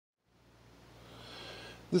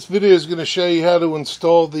This video is going to show you how to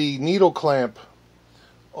install the needle clamp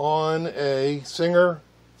on a Singer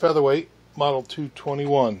Featherweight Model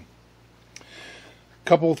 221. A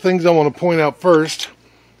couple of things I want to point out first.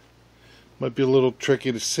 Might be a little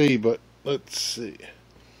tricky to see, but let's see.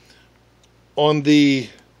 On the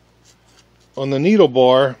needle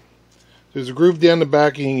bar, there's a groove down the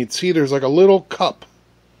back, and you can see there's like a little cup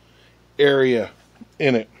area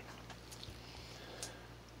in it.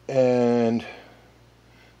 And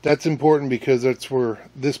that's important because that's where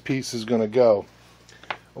this piece is going to go.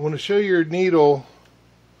 I want to show you your needle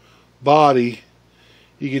body.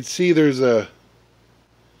 You can see there's an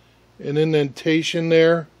indentation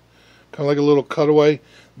there, kind of like a little cutaway.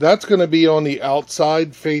 That's going to be on the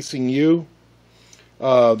outside facing you.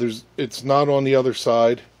 It's not on the other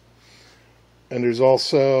side. And there's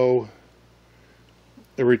also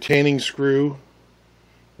a retaining screw,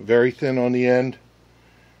 very thin on the end,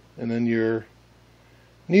 and then your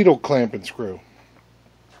needle clamping screw.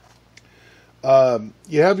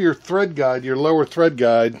 You have your thread guide, your lower thread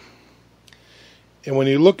guide, and when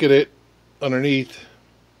you look at it underneath,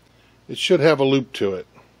 it should have a loop to it,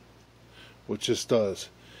 which this does.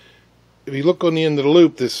 If you look on the end of the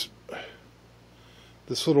loop, this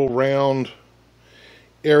little round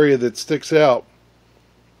area that sticks out,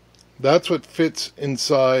 that's what fits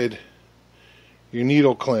inside your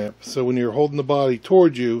needle clamp. So when you're holding the body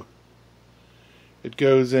towards you, it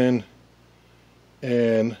goes in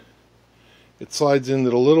and it slides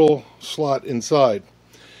into the little slot inside.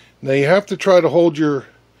 Now you have to try to hold your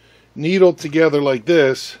needle together like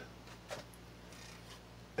this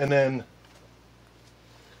and then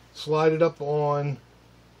slide it up on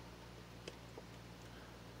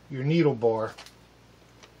your needle bar.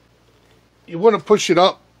 You want to push it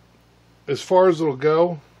up as far as it'll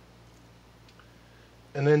go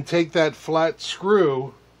and then take that flat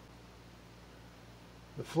screw.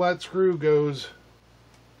 The flat screw goes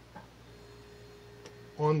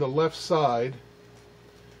on the left side,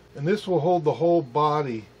 and this will hold the whole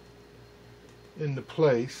body into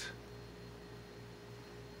place.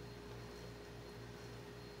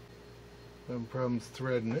 Having problems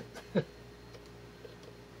threading it.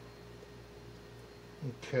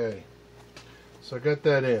 Okay, so I got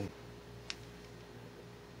that in.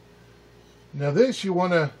 Now this you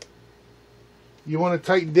want to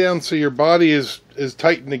tighten down so your body is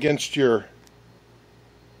tightened against your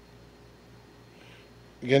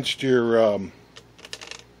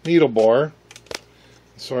needle bar.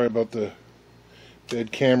 Sorry about the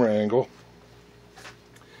bad camera angle.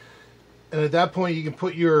 And at that point you can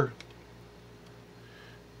put your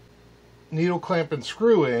needle clamp and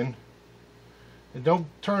screw in, and don't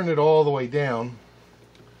turn it all the way down.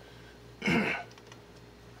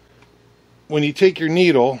 When you take your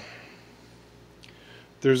needle,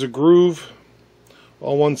 there's a groove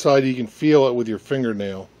on one side. You can feel it with your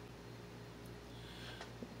fingernail.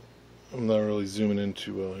 I'm not really zooming in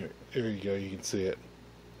too well here. There you go, you can see it.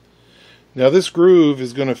 Now this groove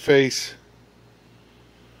is going to face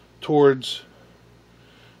towards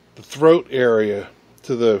the throat area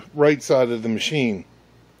to the right side of the machine.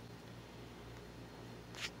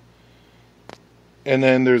 And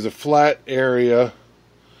then there's a flat area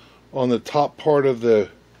on the top part of the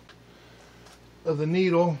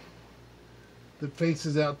needle that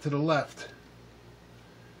faces out to the left.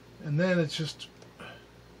 And then it's just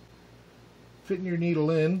fitting your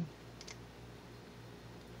needle in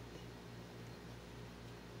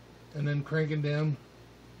and then cranking down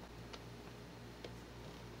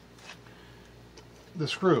the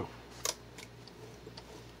screw.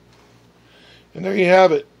 And there you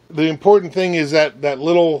have it. The important thing is that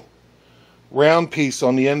little round piece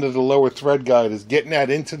on the end of the lower thread guide is getting that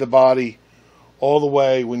into the body all the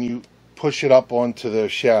way when you push it up onto the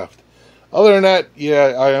shaft. Other than that,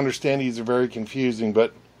 yeah, I understand these are very confusing,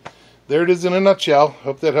 but there it is in a nutshell.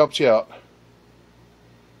 Hope that helps you out.